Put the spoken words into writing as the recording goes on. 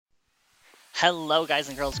Hello, guys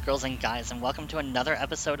and girls and guys, and welcome to another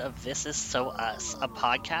episode of This Is So Us, a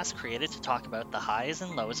podcast created to talk about the highs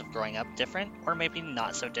and lows of growing up different, or maybe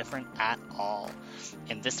not so different at all.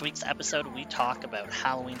 In this week's episode, we talk about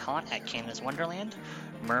Halloween Haunt at Canada's Wonderland,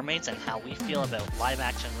 mermaids and how we feel about live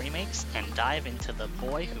action remakes, and dive into The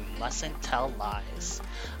Boy Who Mustn't Tell Lies.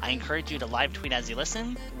 I encourage you to live tweet as you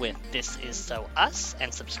listen with This Is So Us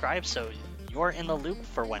and subscribe so you're in the loop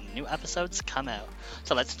for when new episodes come out.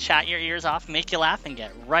 So let's chat your ears off, make you laugh, and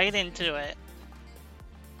get right into it.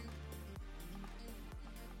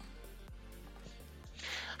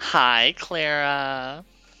 Hi, Clara.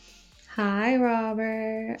 Hi,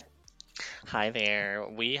 Robert. Hi there.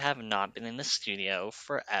 We have not been in the studio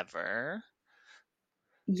forever.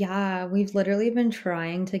 Yeah, we've literally been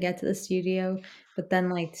trying to get to the studio, but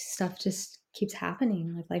then stuff just keeps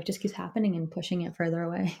happening. Like life just keeps happening and pushing it further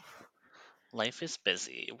away. Life is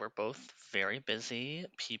busy. We're both very busy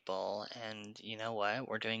people, and you know what?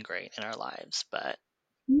 We're doing great in our lives, but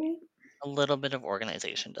Right. a little bit of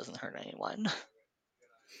organization doesn't hurt anyone.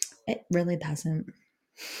 It really doesn't.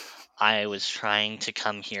 I was trying to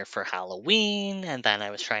come here for Halloween, and then I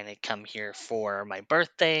was trying to come here for my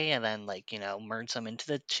birthday, and then merge them into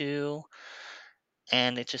the two,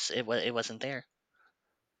 and it wasn't there.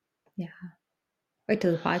 Yeah. Wait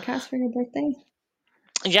to the podcast for your birthday?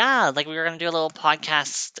 Yeah, like we were gonna do a little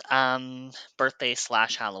podcast, birthday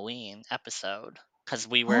slash Halloween episode because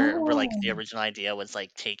we're like the Oh. original idea was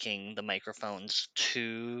like taking the microphones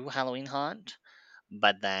to Halloween Haunt,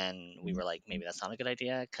 but then we were like maybe that's not a good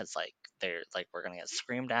idea because they're like we're gonna get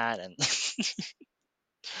screamed at and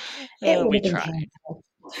It would we have been tried.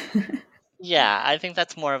 canceled. Yeah, I think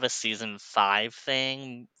that's more of a season 5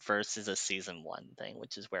 thing versus a season 1 thing,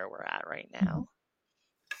 which is where we're at right Mhm. now.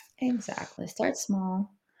 Exactly. Start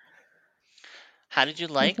small. How did you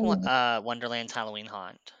Make like it work. Wonderland's Halloween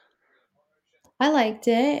Haunt? I liked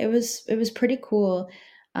it. It was pretty cool.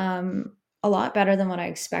 A lot better than what I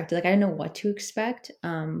expected. Like I didn't know what to expect,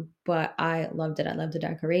 but I loved it. I loved the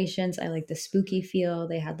decorations. I liked the spooky feel.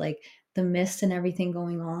 They had like the mist and everything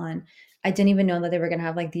going on. I didn't even know that they were gonna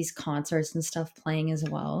have like these concerts and stuff playing as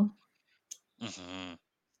well. Hmm.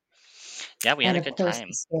 Yeah, we had And a of good course time.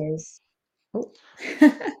 the scares. Oh.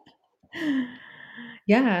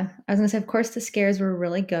 Yeah, I was gonna say, of course the scares were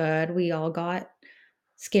really good. We all got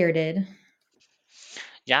scareded.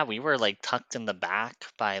 Yeah, we were like tucked in the back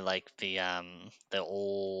by like the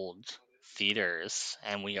old theaters,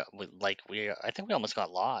 and I think we almost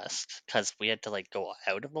got lost because we had to like go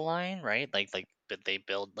out of the line, right? Did they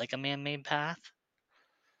build like a man-made path?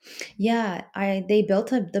 Yeah, I they built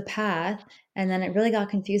the path, and then it really got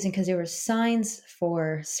confusing because there were signs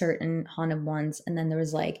for certain haunted ones, and then there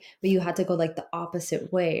was but you had to go like the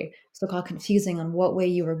opposite way. So it got confusing on what way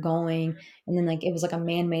you were going, and then like it was like a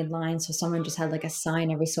man-made line, so someone just had like a sign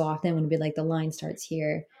every so often would be like the line starts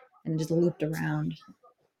here, and it just looped around.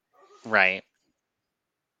 Right.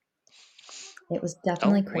 It was Oh,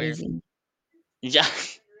 definitely weird. crazy. Yeah.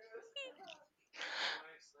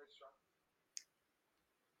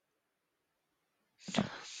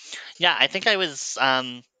 Yeah, I think I was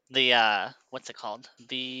the what's it called?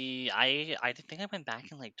 I think I went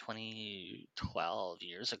back in like 2012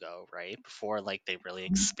 years ago, right? Before like they really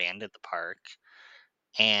expanded the park,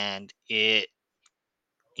 and it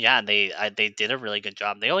yeah, they did a really good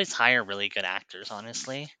job. They always hire really good actors,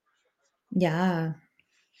 honestly. Yeah.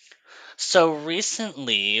 So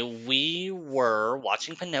recently we were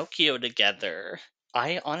watching Pinocchio together.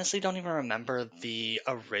 I honestly don't even remember the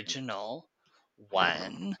original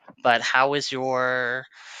one, but how is your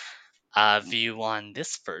view on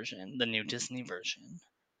this version, the new Disney version?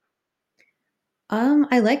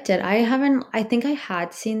 I liked it. I think I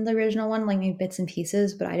had seen the original one, like maybe bits and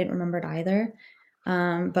pieces, but I didn't remember it either.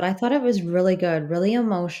 But I thought it was really good, really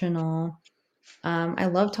emotional. I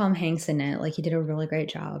love Tom Hanks in it. Like he did a really great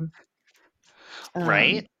job.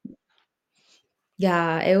 Right? Um,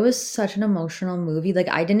 yeah, it was such an emotional movie. Like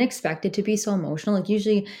I didn't expect it to be so emotional. Like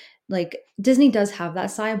usually, like Disney does have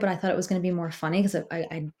that side, but I thought it was going to be more funny because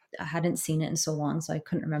I hadn't seen it in so long, so I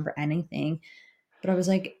couldn't remember anything. But I was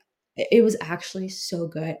like, it was actually so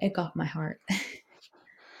good. It got my heart.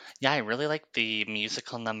 Yeah, I really like the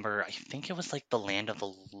musical number. I think it was like The Land of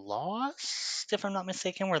the Lost, if I'm not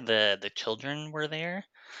mistaken, where the children were there.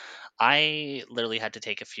 I literally had to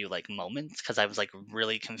take a few like moments because I was like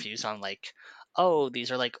really confused on like, oh,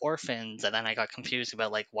 these are like orphans, and then I got confused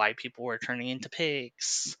about like why people were turning into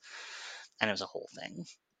pigs, and it was a whole thing.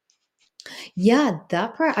 Yeah,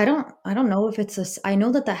 that part I don't know if it's I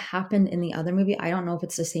know that that happened in the other movie. I don't know if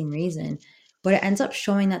it's the same reason, but it ends up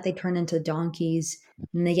showing that they turn into donkeys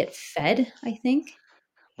and they get fed, I think.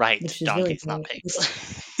 Right, which is really donkeys, not great. pigs.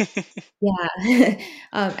 Yeah.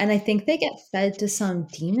 And I think they get fed to some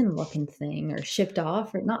demon-looking thing or shipped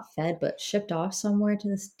off, or not fed, but shipped off somewhere to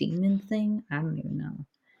this demon thing. I don't even know.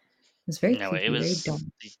 It was very No, it creepy, very dark.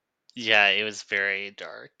 was yeah, it was very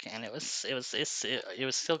dark, and it was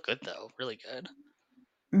still good though, really good.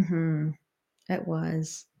 Mhm. It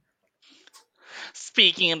was.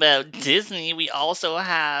 Speaking about Disney, we also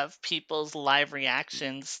have people's live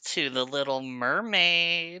reactions to The Little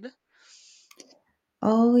Mermaid.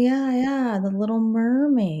 Oh, yeah, yeah, The Little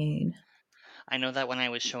Mermaid. I know that when I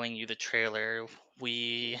was showing you the trailer,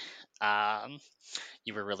 we um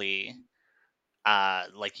you were really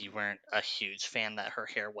like you weren't a huge fan that her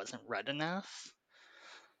hair wasn't red enough.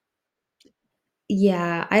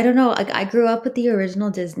 Yeah, I don't know, like, I grew up with the original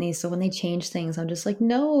Disney, so when they change things, I'm just like,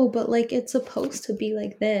 "No, but, like, it's supposed to be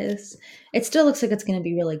like this." It still looks like it's gonna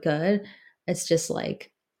be really good. It's just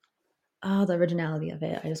like, oh, the originality of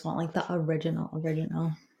it. I just want, like, the original,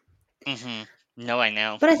 original. Mhm. No, I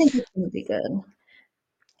know. But I think it's gonna be good.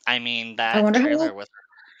 I mean, I that wonder how, like, trailer with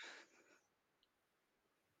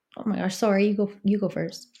oh my gosh, sorry, you go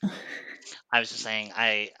first. I was just saying,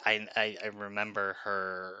 I remember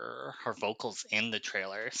her vocals in the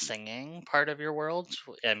trailer singing "Part of Your World."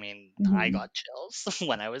 I mean, I Mhm. got chills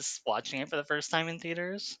when I was watching it for the first time in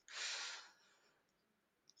theaters.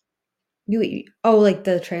 Oh, like,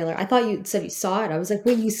 the trailer. I thought you said you saw it. I was like,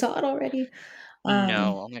 "Wait, you saw it already?" No,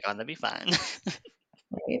 Um oh my god, that'd be fun.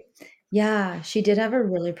 Right. Yeah, she did have a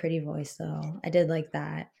really pretty voice, though. I did like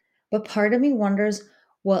that. But part of me wonders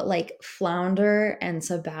what, like, Flounder and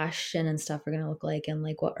Sebastian and stuff are gonna look like, and,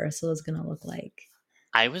 like, what Ursula's gonna look like.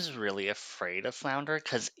 I was really afraid of Flounder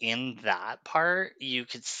because in that part you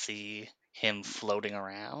could see him floating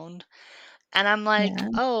around, and I'm like,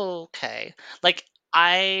 Yeah. "Oh, okay." Like,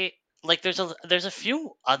 I like, there's a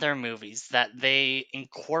few other movies that they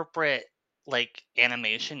incorporate, like,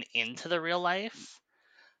 animation into the real life.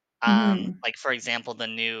 Mhm. Like, for example, the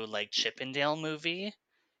new, like, Chippendale movie,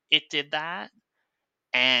 it did that,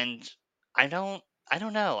 and I don't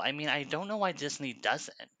know. I mean, I don't know why Disney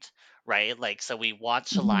doesn't, right? Like, so we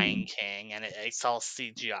watch The Lion Mhm. King, and it's all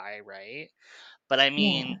CGI, right? But, I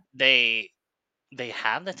mean, Yeah. they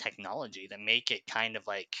have the technology to make it kind of,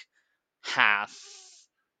 half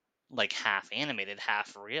half animated,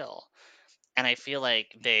 half real. And I feel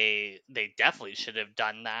like they definitely should have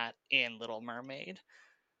done that in Little Mermaid.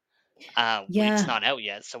 It's Yeah. not out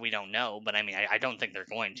yet, so we don't know. But I mean, I don't think they're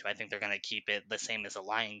going to. I think they're going to keep it the same as the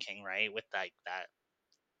Lion King, right? With like that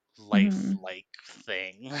Mhm. life-like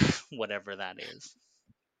thing, whatever that is.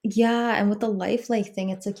 Yeah, and with the lifelike thing,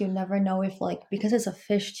 it's like you never know if, like, because it's a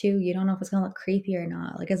fish too, you don't know if it's gonna look creepy or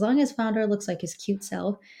not. Like, as long as Flounder looks like his cute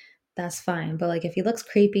self, that's fine. But, like, if he looks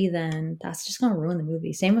creepy, then that's just gonna ruin the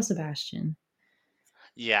movie. Same with Sebastian.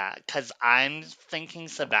 Yeah, because I'm thinking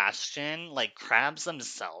Sebastian, like crabs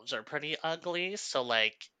themselves are pretty ugly, so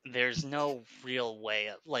there's no real way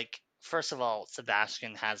of first of all,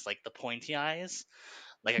 Sebastian has like the pointy eyes,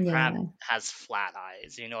 like a crab Yeah, has flat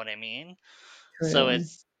eyes, you know what I mean? So true.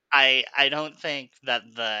 I don't think that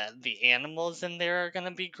the animals in there are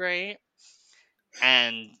gonna be great.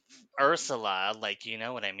 And Ursula, you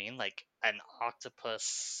know what I mean? Like an octopus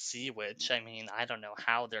sea witch. I mean, I don't know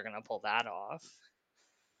how they're gonna pull that off.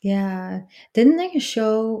 Yeah. Didn't they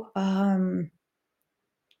show,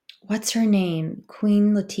 what's her name?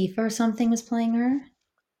 Queen Latifah or something was playing her?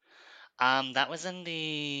 That was in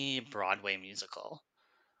the Broadway musical.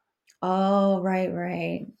 Oh, right,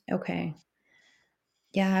 right. Okay.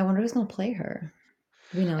 Yeah, I wonder who's gonna play her.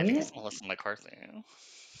 Do we know I think yet? it's Melissa McCarthy.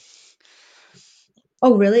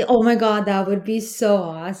 Oh, really? Oh my god, that would be so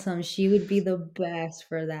awesome. She would be the best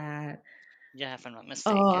for that. Yeah, if I'm not Oh,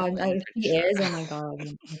 mistaken, I'm if pretty she sure. is, oh my god, I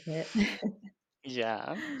love it.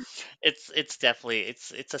 Yeah, it's definitely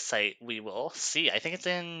it's a sight we will see. I think it's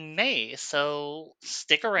in May, so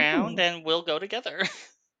stick around Ooh, and we'll go together.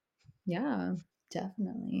 yeah,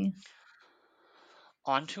 definitely.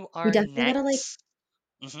 On to We our definitely gotta, like, next.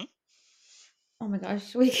 Mhm. oh my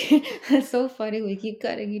gosh, we it's so funny, we keep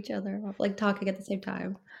cutting each other off, like, talking at the same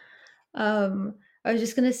time. I was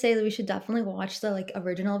just gonna say that we should definitely watch the, like,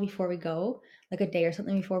 original before we go, like, a day or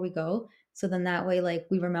something before we go, so then that way, like,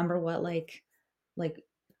 we remember what, like,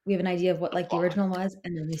 we have an idea of what, The like, the plot. original was,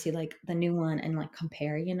 and then we see, like, the new one and, like,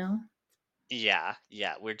 compare, you know? Yeah,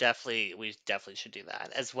 yeah, we definitely should do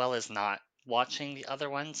that, as well as not watching the other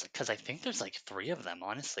ones, because I think there's, 3 of them,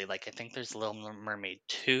 honestly, I think there's Little Mermaid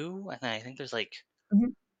 2, and then I think there's,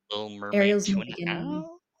 Mhm. Little Mermaid Ariel's in 2 the and a beginning.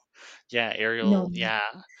 half? Yeah, No, Ariel, yeah.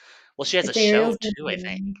 Well, she has a it's show Ariel's in the too, I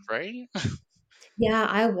think, beginning. right? Yeah,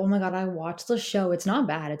 oh my god, I watched the show. It's not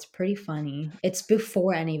bad. It's pretty funny. It's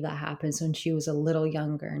before any of that happens when she was a little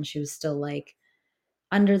younger and she was still like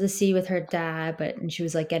under the sea with her dad, but and she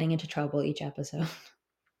was like getting into trouble each episode.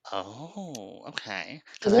 Oh, okay.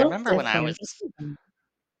 A Because I little remember when I different. was,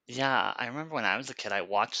 yeah, I remember when I was a kid, I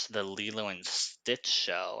watched the Lilo and Stitch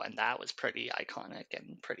show, and that was pretty iconic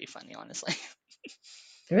and pretty funny, honestly.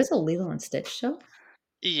 There is a Lilo and Stitch show?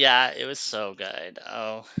 Yeah, it was so good.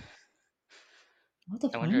 Oh, I'll have to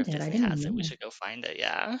I wonder find if it. I Disney didn't has it. We know. should go find it.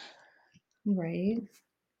 Yeah. Right.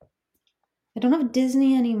 I don't have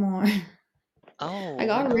Disney anymore. I Oh,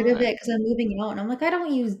 why got rid of not? it because I'm moving out, and I'm like, I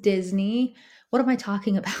don't use Disney. What am I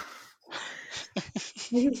talking about?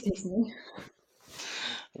 I use Disney.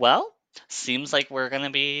 Well, seems like we're gonna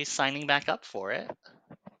be signing back up for it.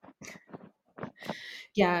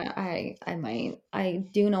 Yeah, I might. I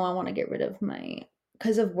do know I want to get rid of my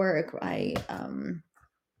because of work. I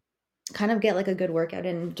kind of get like a good workout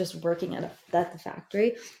in just working at the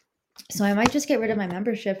factory. So I might just get rid of my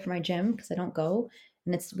membership for my gym because I don't go,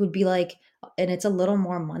 and it's would be like, and it's a little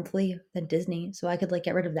more monthly than Disney, so I could like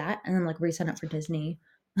get rid of that and then like re-sign up for Disney.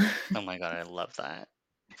 Oh my god, I love that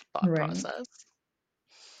thought Right. process.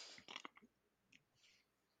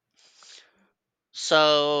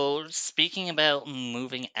 So, speaking about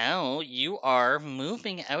moving out, you are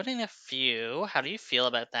moving out in a few. How do you feel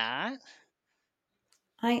about that?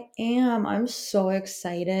 I am. I'm so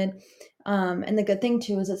excited. And the good thing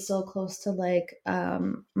too is it's so close to like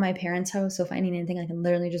my parents' house. So if I need anything, I can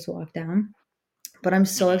literally just walk down. But I'm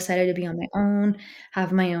so Hmm. excited to be on my own,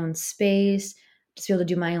 have my own space, just be able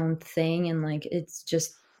to do my own thing. And like it's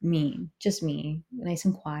just me, nice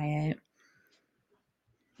and quiet.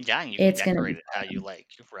 Yeah, and you can It's gonna decorate be it how you like,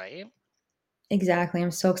 right? exactly.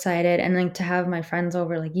 I'm so excited. And like to have my friends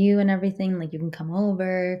over like you and everything, like you can come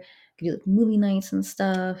over, do like movie nights and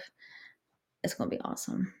stuff. It's gonna be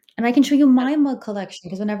awesome. And I can show you I- my mug collection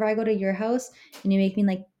because whenever I go to your house and you make me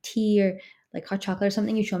like tea or like hot chocolate or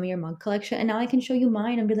something, you show me your mug collection. And now I can show you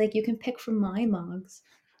mine and be like, you can pick from my mugs.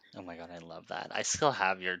 Oh my god, I love that. I still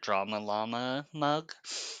have your Drama Llama mug.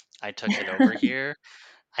 I took it over here.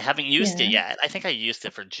 I haven't used it Yeah, yet. I think I used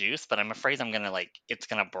it for juice, but I'm afraid I'm gonna like it's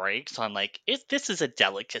gonna break. So I'm like, this is a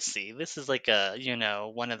delicacy. This is like a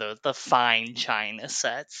one of the fine china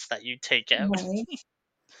sets that you take out. right.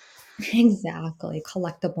 Exactly.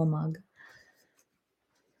 Collectible mug.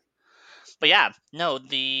 But yeah, no,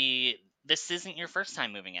 the this isn't your first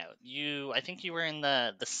time moving out. I think you were in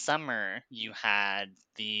the summer. You had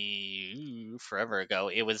forever ago.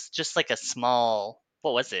 It was just like a small.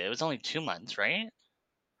 What was it? It was only 2 months, right?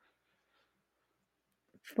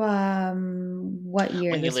 What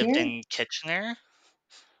year? When you This lived year? in Kitchener.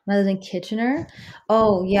 Rather than Kitchener?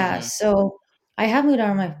 Oh yeah. Hmm. So I have moved out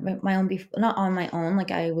on my own not on my own.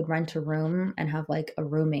 Like I would rent a room and have like a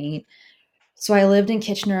roommate. So I lived in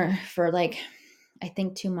Kitchener for like I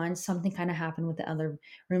think 2 months. Something kind of happened with the other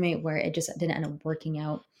roommate where it just didn't end up working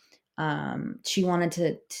out. She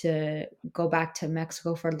wanted to go back to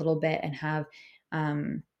Mexico for a little bit and have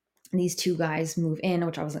um, these two guys move in,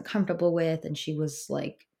 which I wasn't comfortable with, and she was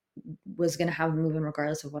like was gonna have them move in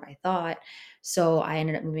regardless of what I thought. So I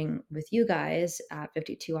ended up moving with you guys at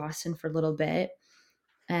 52 Austin for a little bit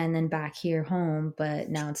and then back here home. But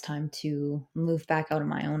now it's time to move back out on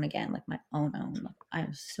my own again, like my own. Like,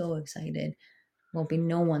 I'm so excited. Won't be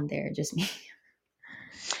no one there, just me.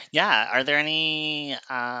 Yeah. Are there any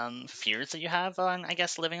fears that you have on, I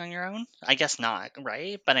guess, living on your own? I guess not,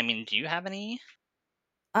 right? But I mean, do you have any?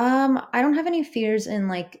 I don't have any fears in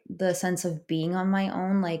like the sense of being on my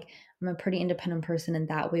own. Like I'm a pretty independent person in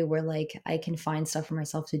that way where like I can find stuff for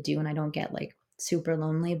myself to do and I don't get like super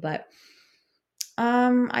lonely. But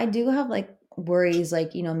I do have like worries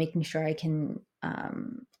like, making sure I can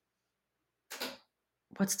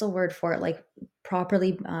what's the word for it? Like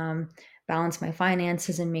properly balance my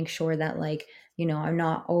finances and make sure that like, I'm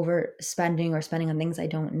not overspending or spending on things I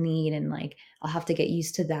don't need. And like I'll have to get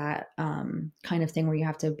used to that kind of thing where you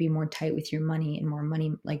have to be more tight with your money and more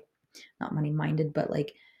money, like not money minded, but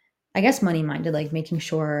like I guess money minded, like making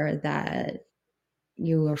sure that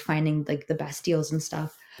you are finding like the best deals and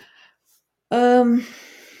stuff. Um,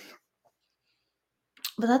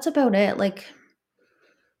 but that's about it. Like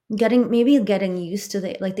getting used to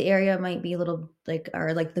the area might be a little like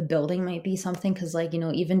or like the building might be something because like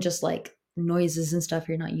even just like noises and stuff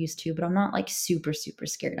you're not used to, but I'm not like super super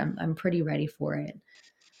scared. I'm pretty ready for it.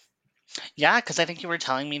 Yeah, because I think you were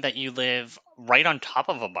telling me that you live right on top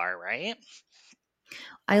of a bar, right?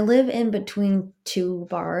 I live in between two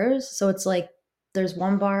bars, so it's like there's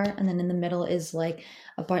one bar and then in the middle is like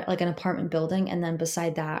a bar, like an apartment building, and then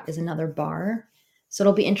beside that is another bar. So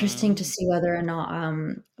it'll be interesting to Mm. see whether or not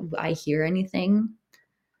I hear anything.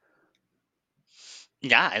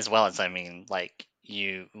 Yeah, as well as, I mean, like,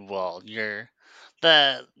 you're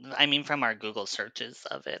the I mean, from our Google searches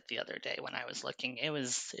of it the other day when I was looking, it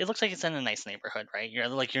looks like it's in a nice neighborhood, right?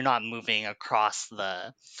 You're not moving across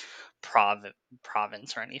the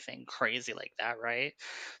province or anything crazy like that, right?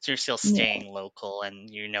 So you're still Yeah. staying local and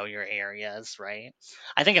you know your areas, right?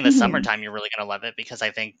 I think in the Mhm. summertime you're really gonna love it because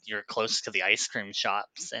I think you're close to the ice cream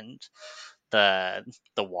shops and the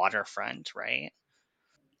the waterfront, right?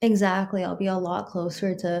 Exactly. I'll be a lot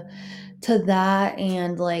closer to that,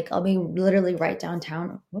 and like I'll be literally right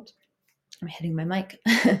downtown. Whoops, I'm hitting my mic.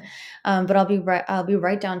 But I'll be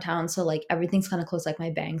right downtown, so like everything's kind of close, like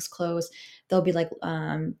my bank's close. There'll be like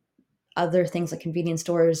other things like convenience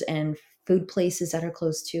stores and food places that are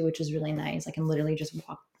close too, which is really nice. I can literally just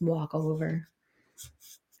walk over.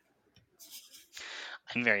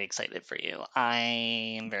 I'm very excited for you. I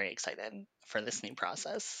am very excited for this new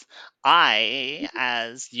process. I,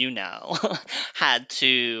 as you know, had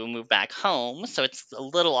to move back home, so it's a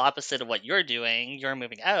little opposite of what you're doing. You're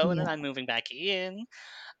moving out, and Yeah. I'm moving back in.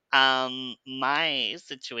 My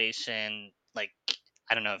situation, like,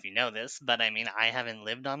 I don't know if you know this, but I mean, I haven't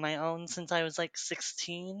lived on my own since I was like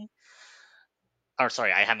 16. Or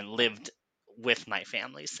sorry, I haven't lived with my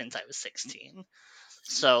family since I was 16.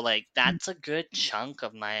 So, like, that's a good chunk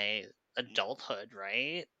of my adulthood,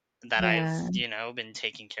 right? That I've, Yeah. been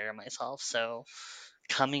taking care of myself. So,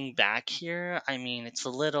 coming back here, I mean, it's a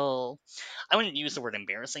little, I wouldn't use the word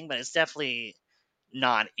embarrassing, but it's definitely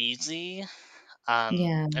not easy.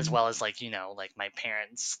 Yeah. As well as, like, like my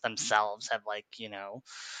parents themselves have, like,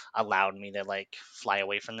 allowed me to, like, fly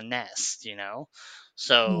away from the nest.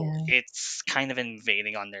 So Yeah. it's kind of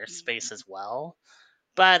invading on their space as well.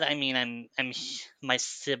 But I mean, my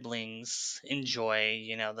siblings enjoy,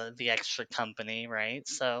 the extra company, right?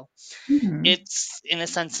 So Mhm. it's in a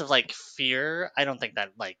sense of like fear. I don't think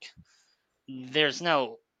that, like, there's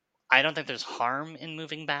no, I don't think there's harm in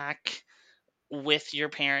moving back with your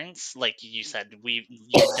parents. Like you said,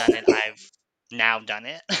 you've done it. I've now done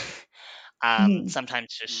it. Mhm.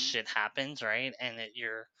 Sometimes just shit happens, right? And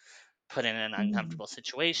you're put in an Mhm. uncomfortable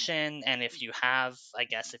situation. And if you have, I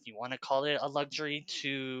guess, if you want to call it a luxury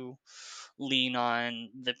to lean on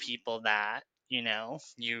the people that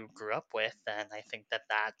you grew up with, then I think that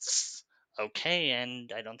that's okay,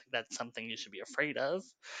 and I don't think that's something you should be afraid of,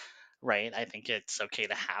 right? I think it's okay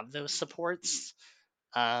to have those supports,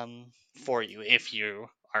 for you if you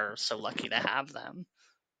are so lucky to have them.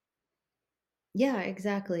 Yeah,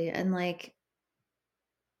 exactly. And like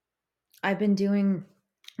I've been doing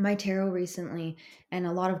my tarot recently, and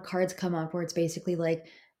a lot of cards come up where it's basically like,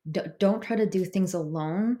 don't try to do things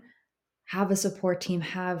alone. Have a support team,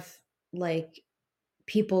 have like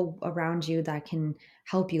people around you that can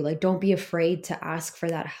help you. Like, don't be afraid to ask for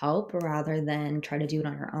that help rather than try to do it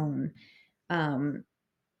on your own. Um,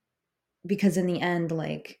 because in the end,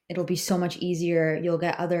 like, it'll be so much easier. You'll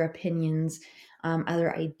get other opinions,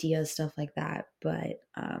 other ideas, stuff like that. But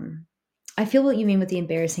I feel what you mean with the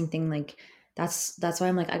embarrassing thing. Like, that's why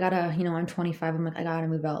I'm like, I gotta, I'm 25. I'm like, I gotta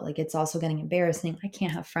move out. Like, it's also getting embarrassing. I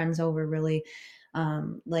can't have friends over really.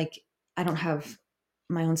 Like, I don't have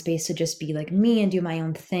my own space to just be like me and do my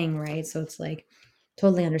own thing, right? So it's like,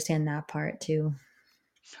 totally understand that part too.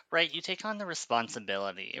 Right, you take on the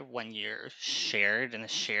responsibility when you're shared in a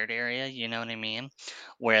shared area, you know what I mean?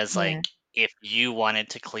 Whereas, Yeah. like, if you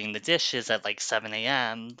wanted to clean the dishes at like 7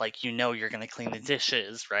 a.m., like, you're going to clean the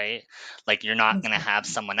dishes, right? Like, you're not going to have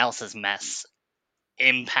someone else's mess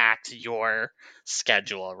impact your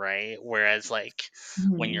schedule, right? Whereas, like,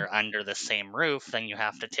 when Mhm. you're under the same roof, then you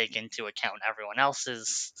have to take into account everyone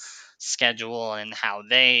else's schedule and how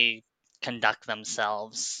they conduct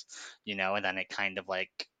themselves, and then it kind of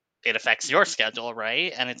like it affects your schedule,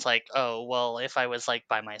 right? And it's like, oh, well, if I was like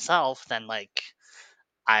by myself, then like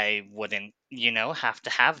I wouldn't, have to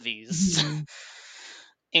have these Mhm.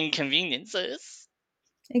 inconveniences.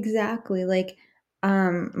 Exactly. Like,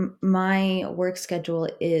 my work schedule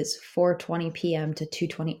is 4:20 p.m. to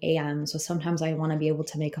 2:20 a.m. So sometimes I want to be able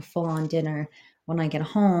to make a full-on dinner when I get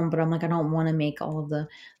home, but I'm like, I don't want to make all of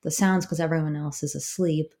the sounds because everyone else is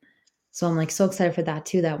asleep. So I'm like so excited for that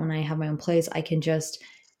too, that when I have my own place, I can just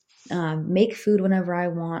make food whenever I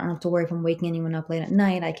want. I don't have to worry if I'm waking anyone up late at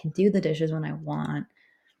night. I can do the dishes when I want.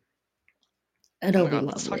 Oh It'll my be god,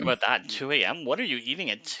 let's talk lovely. about that. 2 a.m. What are you eating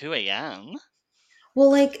at 2 a.m.? Well,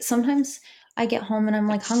 like sometimes I get home and I'm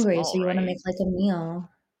like It's hungry, so small, you want to right? make like a meal,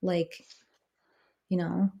 like, you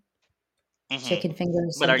know, Mhm. chicken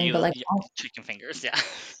fingers, But are something. But you like, chicken fingers, yeah.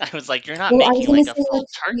 I was like, "You're not well, I was making, gonna like, a say full like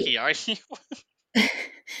turkey, are you?"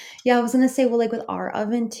 Yeah, I was gonna say, well, like with our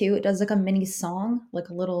oven too, it does like a mini song, like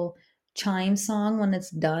a little chime song when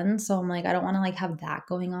it's done. So I'm like, I don't want to like have that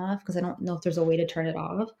going off because I don't know if there's a way to turn it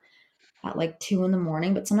off at like 2 in the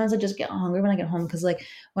morning. But sometimes I just get hungry when I get home because like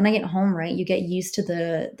when I get home, right, you get used to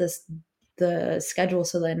the schedule.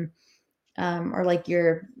 So then, or like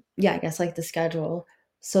your yeah, I guess like the schedule.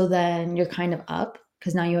 So then you're kind of up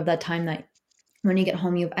because now you have that time that when you get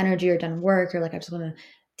home, you have energy or done work, or like I just want to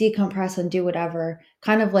decompress and do whatever.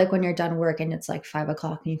 Kind of like when you're done work and it's like 5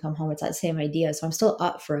 o'clock and you come home, it's that same idea. So I'm still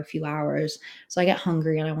up for a few hours. So I get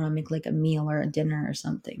hungry and I want to make like a meal or a dinner or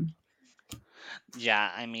something.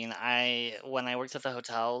 Yeah, I mean, I when I worked at the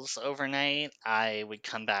hotels overnight, I would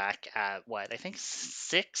come back at what I think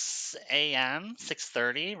 6 a.m.,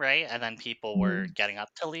 6:30, right? And then people were Mm. getting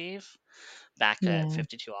up to leave back at Yeah.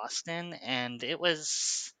 52 Austin, and it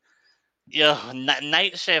was yeah,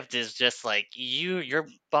 night shift is just like your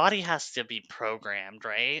body has to be programmed,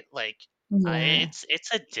 right? Like Yeah. it's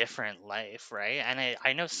a different life, right? And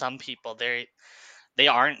I know some people they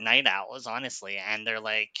aren't night owls, honestly, and they're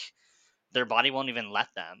like their body won't even let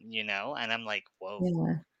them, and I'm like, whoa,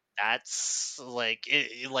 Yeah. that's like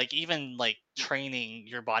like even like training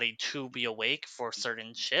your body to be awake for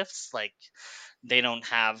certain shifts, like they don't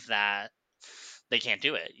have that, they can't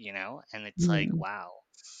do it, and it's like, Mm. wow.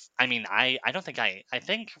 I mean, I don't think I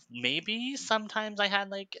think maybe sometimes I had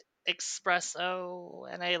like espresso,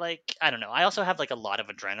 and I don't know, I also have like a lot of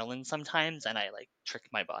adrenaline sometimes, and I like trick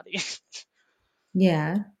my body.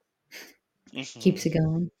 Yeah. Keeps Hmm. it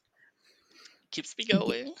going. Keeps me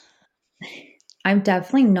going. I'm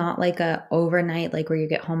definitely not like a overnight, like where you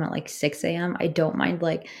get home at like 6 a.m. I don't mind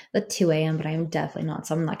like the 2 a.m., but I am definitely not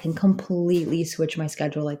someone that can completely switch my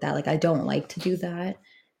schedule like that. Like I don't like to do that.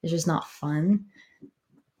 It's just not fun.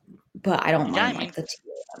 But I don't Yeah, I mind mean, like the 2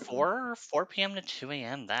 4 p.m. to 2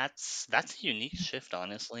 a.m. That's a unique shift,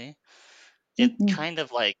 honestly. It Mhm. kind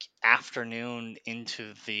of like afternoon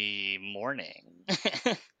into the morning.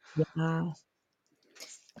 Yeah,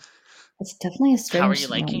 it's definitely a How are strange you one.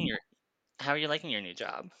 liking your How are you liking your new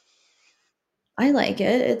job? I like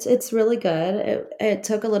it. It's really good. It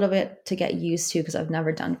took a little bit to get used to because I've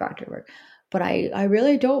never done factory work, but I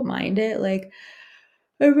really don't mind it. Like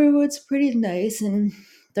everyone's pretty nice and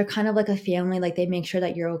they're kind of like a family. Like they make sure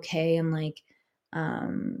that you're okay and like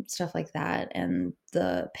stuff like that. And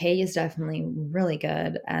the pay is definitely really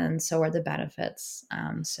good, and so are the benefits.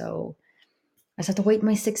 So I just have to wait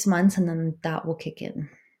my 6 months and then that will kick in.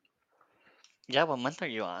 Yeah, what month are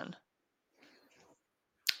you on?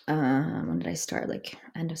 When did I start? Like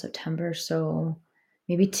end of September. So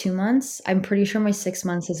maybe 2 months. I'm pretty sure my 6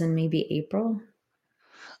 months is in maybe April.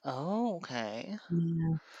 Oh, okay.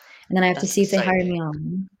 Yeah. And then I have to That's see if they hire exciting. me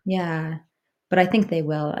on. Yeah. But I think they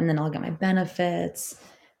will. And then I'll get my benefits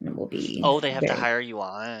and it will be Oh, they have to very, hire you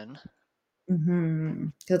on.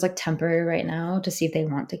 so it's like temporary right now to see if they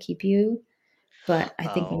want to keep you. But I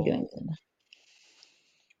think I'm doing Oh.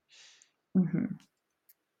 good. Hmm.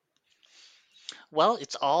 Well,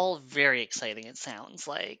 it's all very exciting, it sounds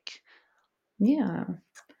like. Yeah.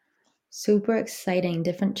 Super exciting.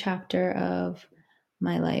 Different chapter of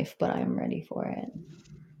my life, but I'm ready for it.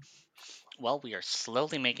 Well, we are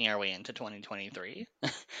slowly making our way into 2023.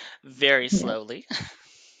 Very Yeah. slowly.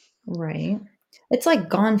 Right. It's like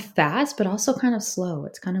gone fast, but also kind of slow.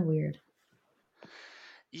 It's kind of weird.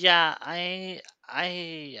 Yeah, I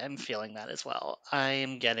am feeling that as well. I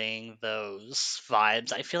am getting those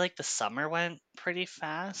vibes. I feel like the summer went pretty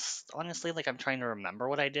fast, honestly. Like I'm trying to remember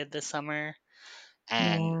what I did this summer,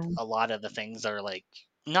 and Yeah. a lot of the things are like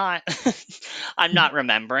not I'm not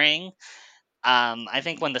remembering. I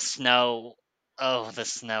think when the snow, oh, the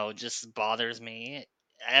snow just bothers me.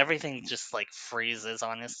 Everything just like freezes,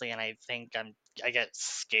 honestly, and I get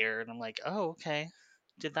scared. I'm like, "Oh, okay.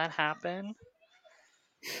 Did that happen?"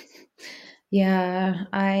 Yeah,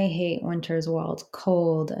 I hate winter as well. It's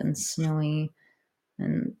cold and snowy,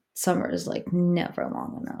 and summer is like never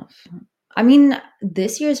long enough. I mean,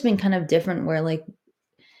 this year's been kind of different where like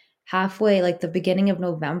halfway, like the beginning of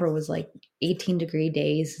November was like 18-degree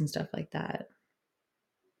days and stuff like that,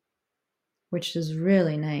 which is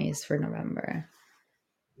really nice for November.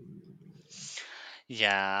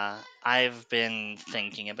 Yeah, I've been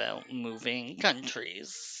thinking about moving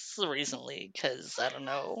countries recently because I don't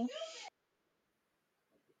know.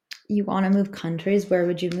 You want to move countries? Where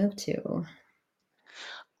would you move to?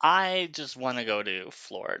 I just want to go to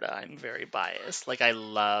Florida. I'm very biased. Like, I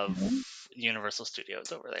love Universal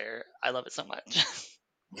Studios over there. I love it so much.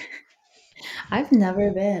 I've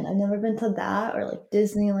never been. I've never been to that or like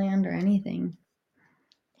Disneyland or anything.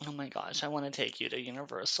 Oh my gosh, I want to take you to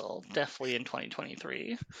Universal, definitely in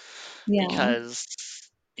 2023, Yeah. because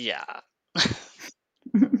Yeah.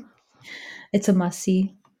 It's a must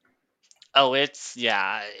see. Oh, it's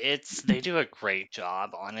they do a great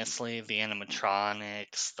job, honestly. The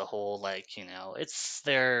animatronics, the whole like,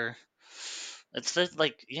 it's the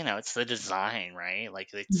like, it's the design, right? Like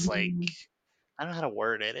it's like Mhm. I don't know how to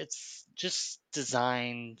word it. It's just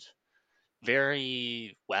designed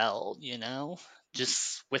very well,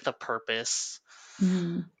 just with a purpose.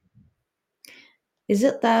 Mhm. Is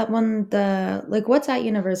it that one, the like, what's at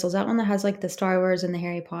Universal? Is that one that has like the Star Wars and the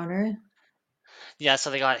Harry Potter? Yeah,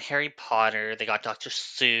 so they got Harry Potter, they got Dr.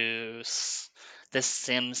 Seuss, The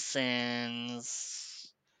Simpsons.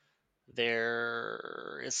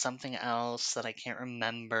 There is something else that I can't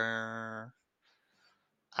remember.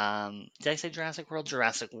 Did I say Jurassic World?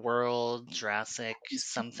 Jurassic World, Jurassic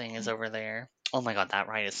something is over there. Oh my god, that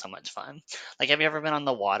ride is so much fun. Like, have you ever been on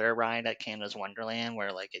the water ride at Canada's Wonderland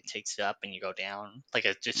where like it takes you up and you go down? Like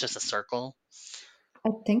it's just a circle.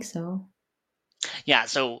 I think so. Yeah,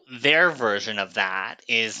 so their version of that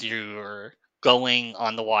is you're going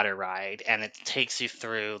on the water ride and it takes you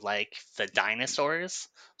through like the dinosaurs.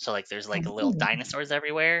 So like there's like little Oh. dinosaurs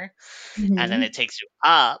everywhere and then Mhm. it takes you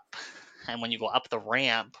up and when you go up the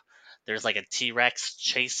ramp there's like a T-Rex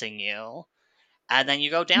chasing you and then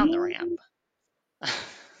you go down the ramp.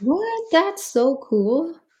 What? That's so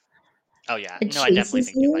cool. Oh yeah, It no, I definitely chases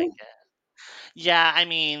think you like you? it. Yeah, I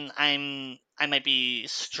mean, I might be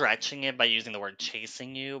stretching it by using the word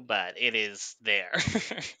chasing you, but it is there.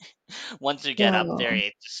 Once you get up there, Wow.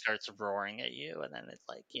 it just starts roaring at you, and then it's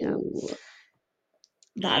like, yeah, Ooh,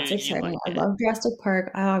 that's you exciting. like I it. love Jurassic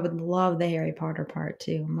Park. Oh, I would love the Harry Potter part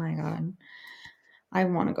too. My God. I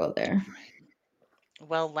want to go there.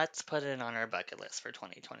 Well, let's put it on our bucket list for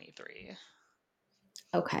 2023.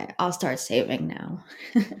 Okay, I'll start saving now.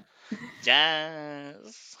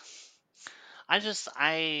 Yes.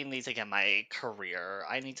 I need to get my career.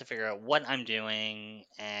 I need to figure out what I'm doing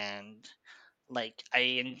and like I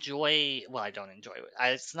enjoy well I don't enjoy it.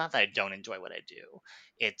 It's not that I don't enjoy what I do.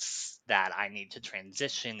 It's that I need to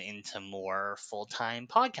transition into more full-time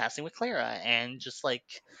podcasting with Clara and just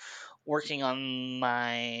like working on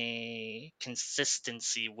my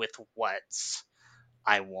consistency with what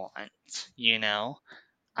I want, you know?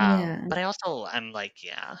 Yeah. But I also I'm like,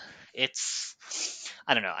 yeah, it's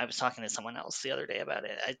I don't know. I was talking to someone else the other day about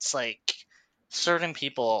it. It's like certain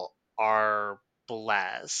people are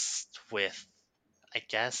blessed with, I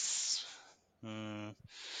guess, mm,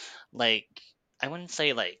 like I wouldn't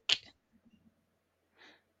say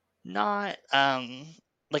not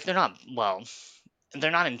like they're not well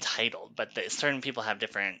they're not entitled, but certain people have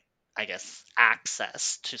different, I guess,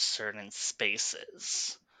 access to certain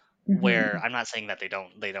spaces where Hmm. I'm not saying that they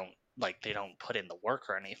don't put in the work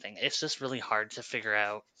or anything. It's just really hard to figure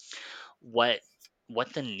out what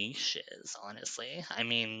what the niche is, honestly. I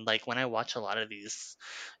mean, like when I watch a lot of these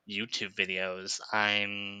YouTube videos,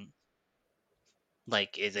 I'm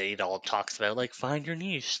like it all talks about like find your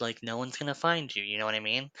niche, like no one's gonna find you, you know what I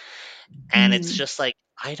mean? And it's Hmm. just like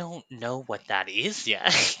I don't know what that is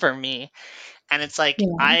yet for me. And it's like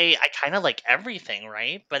Yeah. I kind of like everything,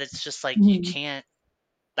 right? But it's just like you Hmm. can't.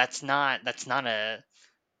 That's not a.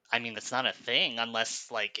 I mean, that's not a thing unless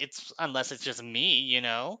it's just me,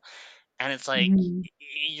 And it's like Hmm.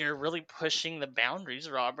 you're really pushing the boundaries,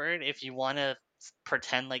 Robert. If you want to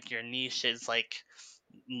pretend like your niche is like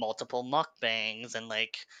multiple mukbangs and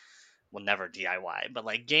like well never DIY, but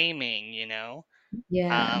like gaming,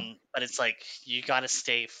 Yeah. but it's like you got to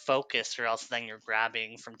stay focused or else then you're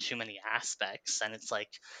grabbing from too many aspects and it's like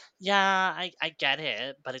yeah, I get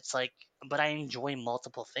it, but it's like but I enjoy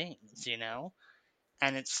multiple things,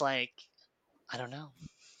 And it's like I don't know.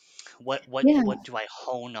 Yeah. What do I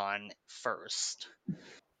hone on first?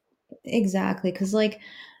 Exactly. Because, like,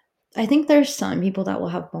 I think there's some people that will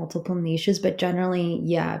have multiple niches, but generally,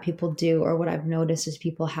 yeah, people do. Or what I've noticed is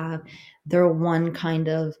people have their one kind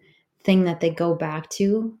of thing that they go back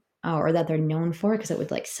to, or that they're known for because it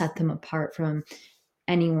would like set them apart from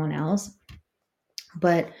anyone else.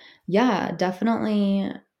 But yeah,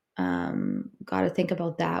 definitely got to think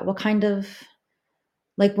about that. What kind of,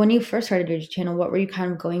 like, when you first started your channel, what were you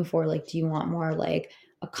kind of going for? Like, do you want more like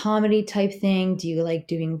a comedy type thing? Do you like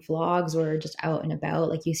doing vlogs or just out and about?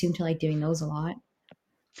 Like, you seem to like doing those a lot.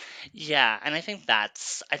 Yeah, and I think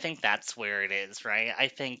that's where it is, right?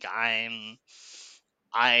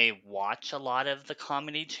 I watch a lot of the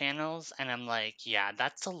comedy channels and I'm like, yeah,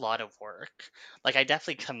 that's a lot of work. Like I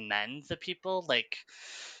definitely commend the people like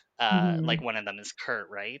Mhm. one of them is Kurt,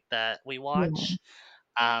 right? That we Yeah. watch.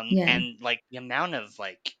 Yeah. And like the amount of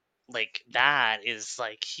like like that is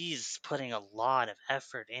like he's putting a lot of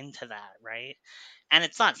effort into that, right? And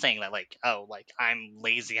it's not saying that like, oh, like I'm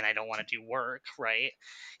lazy and I don't want to do work, right?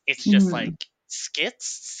 It's just like Mhm.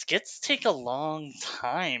 skits take a long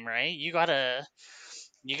time, right? You gotta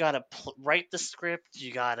write the script,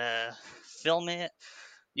 you gotta film it,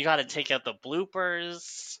 you gotta take out the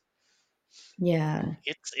bloopers. Yeah.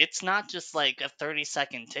 It's not just like a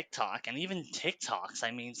 30-second TikTok, and even TikToks,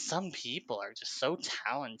 I mean, some people are just so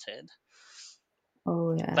talented.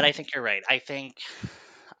 Oh, But yeah. I think you're right. I think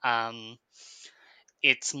um,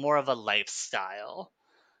 it's more of a lifestyle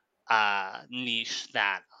niche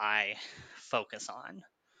that I focus on.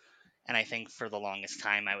 And I think for the longest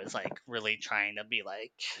time, I was like really trying to be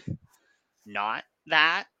like not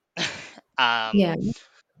that. um, Yeah.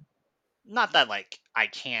 Not that like I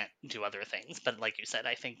can't do other things, but like you said,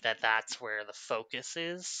 I think that that's where the focus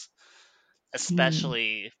is, Mm.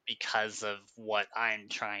 especially because of what I'm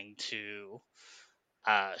trying to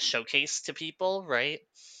showcase to people, right?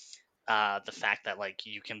 The fact that like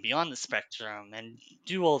you can be on the spectrum and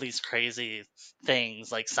do all these crazy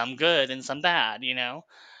things, like some good and some bad,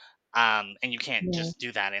 and you can't Yeah. just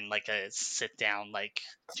do that in like a sit down like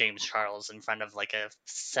James Charles in front of like a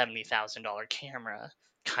 $70,000 camera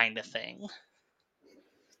kind of thing.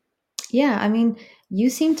 Yeah, I mean, you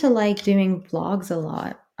seem to like doing vlogs a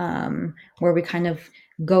lot, where we kind of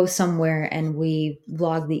go somewhere and we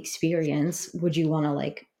vlog the experience. Would you want to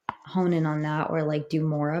like hone in on that or like do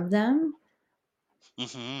more of them?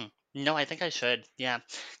 No, I think I should. Yeah,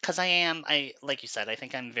 because I like you said, I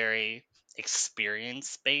think I'm very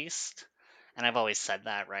experience based, and I've always said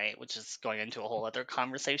that, right? Which is going into a whole other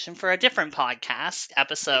conversation for a different podcast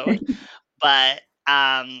episode. But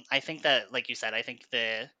I think that, like you said, I think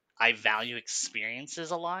the I value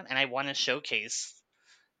experiences a lot, and I want to showcase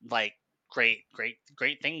like great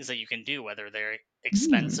things that you can do, whether they're Hmm.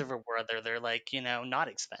 expensive or whether they're like not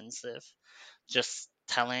expensive. Just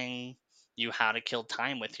telling you how to kill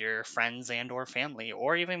time with your friends and or family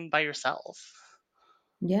or even by yourself.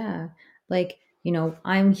 Yeah. Like,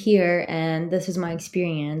 I'm here and this is my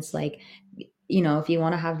experience. Like, if you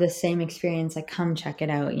want to have the same experience, like come check it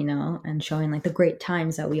out, and showing like the great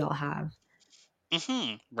times that we all have.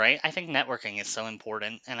 Right? I think networking is so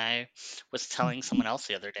important. And I was telling someone else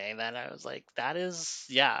the other day that I was like, that is,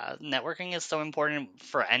 yeah, networking is so important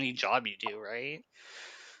for any job you do, right?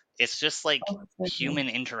 It's just like Oh, for sure. human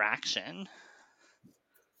interaction.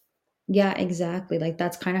 Yeah, exactly. Like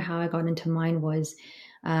that's kind of how I got into mine was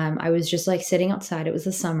I was just like sitting outside. It was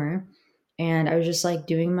the summer and I was just like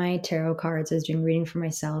doing my tarot cards. I was doing reading for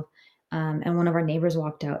myself. And one of our neighbors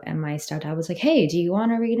walked out and my stepdad was like, "Hey, do you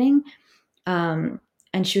want a reading?" Um,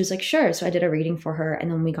 and she was like, "Sure." So I did a reading for her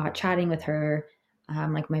and then we got chatting with her,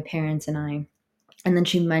 like my parents and I. And then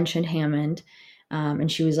she mentioned Hammond,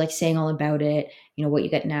 and she was like saying all about it, what you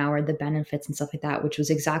get now or the benefits and stuff like that, which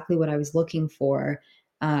was exactly what I was looking for.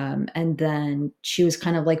 And then she was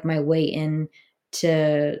kind of like my way in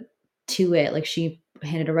to it. Like she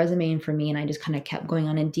handed a resume in for me, and I just kind of kept going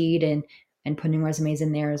on Indeed and putting resumes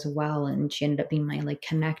in there as well. And she ended up being my like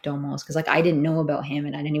connect almost because like I didn't know about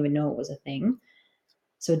Hammond, I didn't even know it was a thing.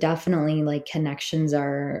 So definitely like connections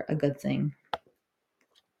are a good thing.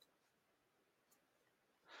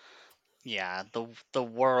 Yeah, the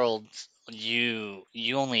world, you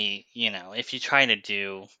only, if you try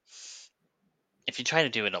to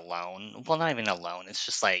do it alone, well, not even alone, it's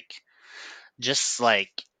just like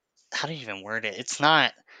how do you even word it? It's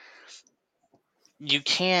not You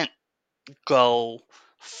can't go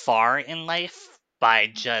far in life by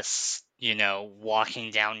just,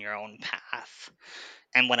 walking down your own path.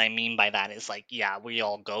 And what I mean by that is like, yeah, we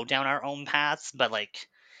all go down our own paths, but like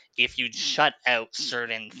if you shut out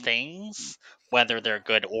certain things, whether they're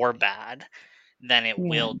good or bad, then it Yeah,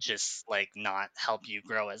 will just like not help you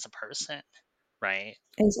grow as a person, right?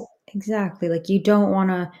 ex- exactly. Like you don't want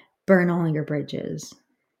to burn all your bridges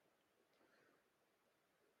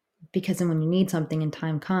because then when you need something and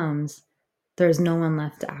time comes, there's no one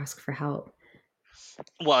left to ask for help.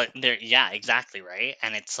 Well, there, yeah, exactly, right.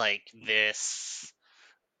 And it's like this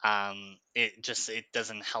it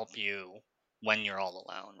doesn't help you when you're all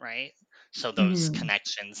alone, right? So those Hmm.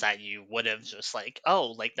 connections that you would have just like,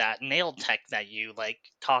 oh, like that nail tech that you like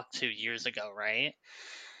talked to years ago, right?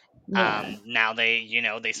 Yeah, Now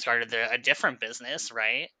they started a different business,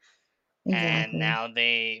 right? And exactly. now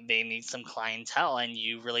they need some clientele and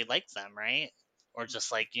you really like them, right? Or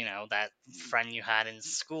just like that friend you had in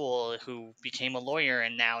school who became a lawyer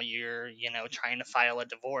and now you're trying to file a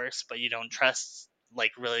divorce but you don't trust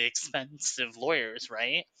like really expensive lawyers,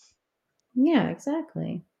 right? Yeah,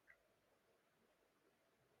 exactly.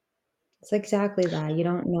 It's exactly that. You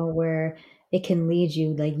don't know where it can lead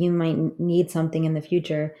you. Like you might need something in the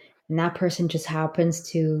future, and that person just happens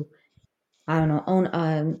to, I don't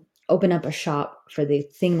know, open up a shop for the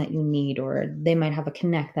thing that you need, or they might have a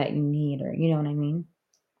connect that you need, or you know what I mean?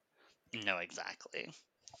 No, exactly.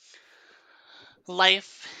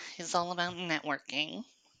 Life is all about networking.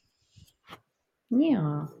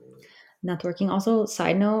 Yeah. Networking. Also,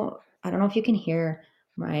 side note, I don't know if you can hear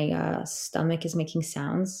my stomach is making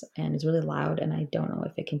sounds and it's really loud, and I don't know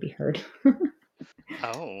if it can be heard.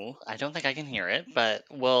 Oh, I don't think I can hear it, but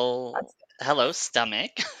well, That's hello,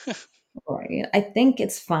 stomach. right. I think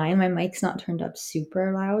it's fine. My mic's not turned up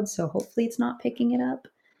super loud, so hopefully it's not picking it up.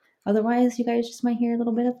 Otherwise, you guys just might hear a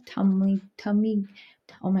little bit of oh my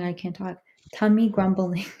God, I can't talk. Tummy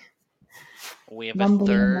grumbling, We have a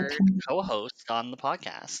rumbling in my third tummy, co-host on the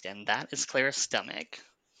podcast, and that is Claire's stomach.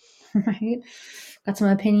 right? Got some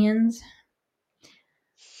opinions,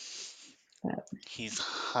 but He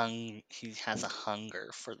has a hunger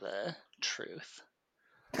for the truth.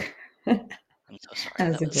 that I'm so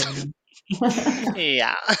sorry. was That a good was one.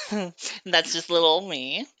 yeah. That's just little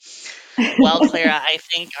me. Well, Clara, I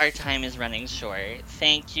think our time is running short.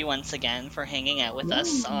 Thank you once again for hanging out with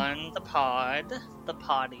us Yeah, on the yeah,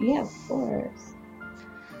 potty. of course.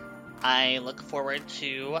 I look forward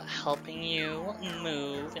to helping you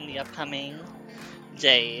move in the upcoming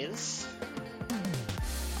days.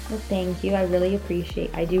 Well, thank you. I do really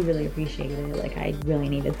appreciate it. Like, I really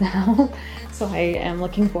needed the help. So I am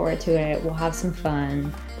looking forward to it. We'll have some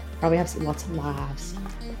fun. Probably have lots of laughs.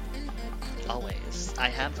 Always. I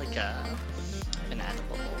have like an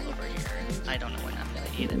edible over here. I don't know when I'm gonna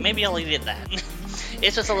eat it. Maybe I'll eat it then.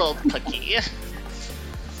 It's just a little cookie.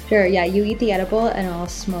 Sure, yeah, you eat the edible and I'll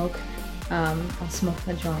smoke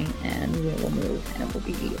a joint and we will move and it will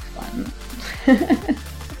be fun.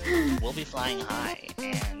 We'll be flying high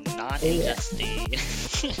and not Oh in yeah. just the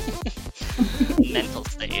mental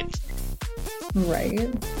state. Right.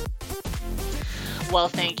 Well,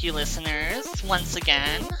 thank you, listeners, once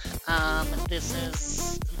again. This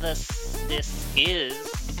is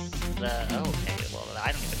the okay. Well,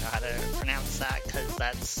 I don't even know how to pronounce that because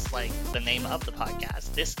that's like the name of the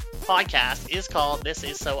podcast. This podcast is called "This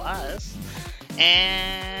Is So Us,"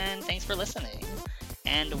 and thanks for listening.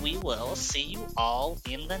 And we will see you all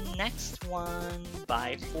in the next one.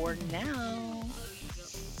 Bye for now.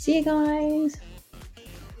 See you guys.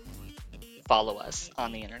 Follow us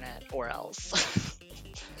on the internet or else.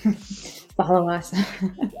 Follow us.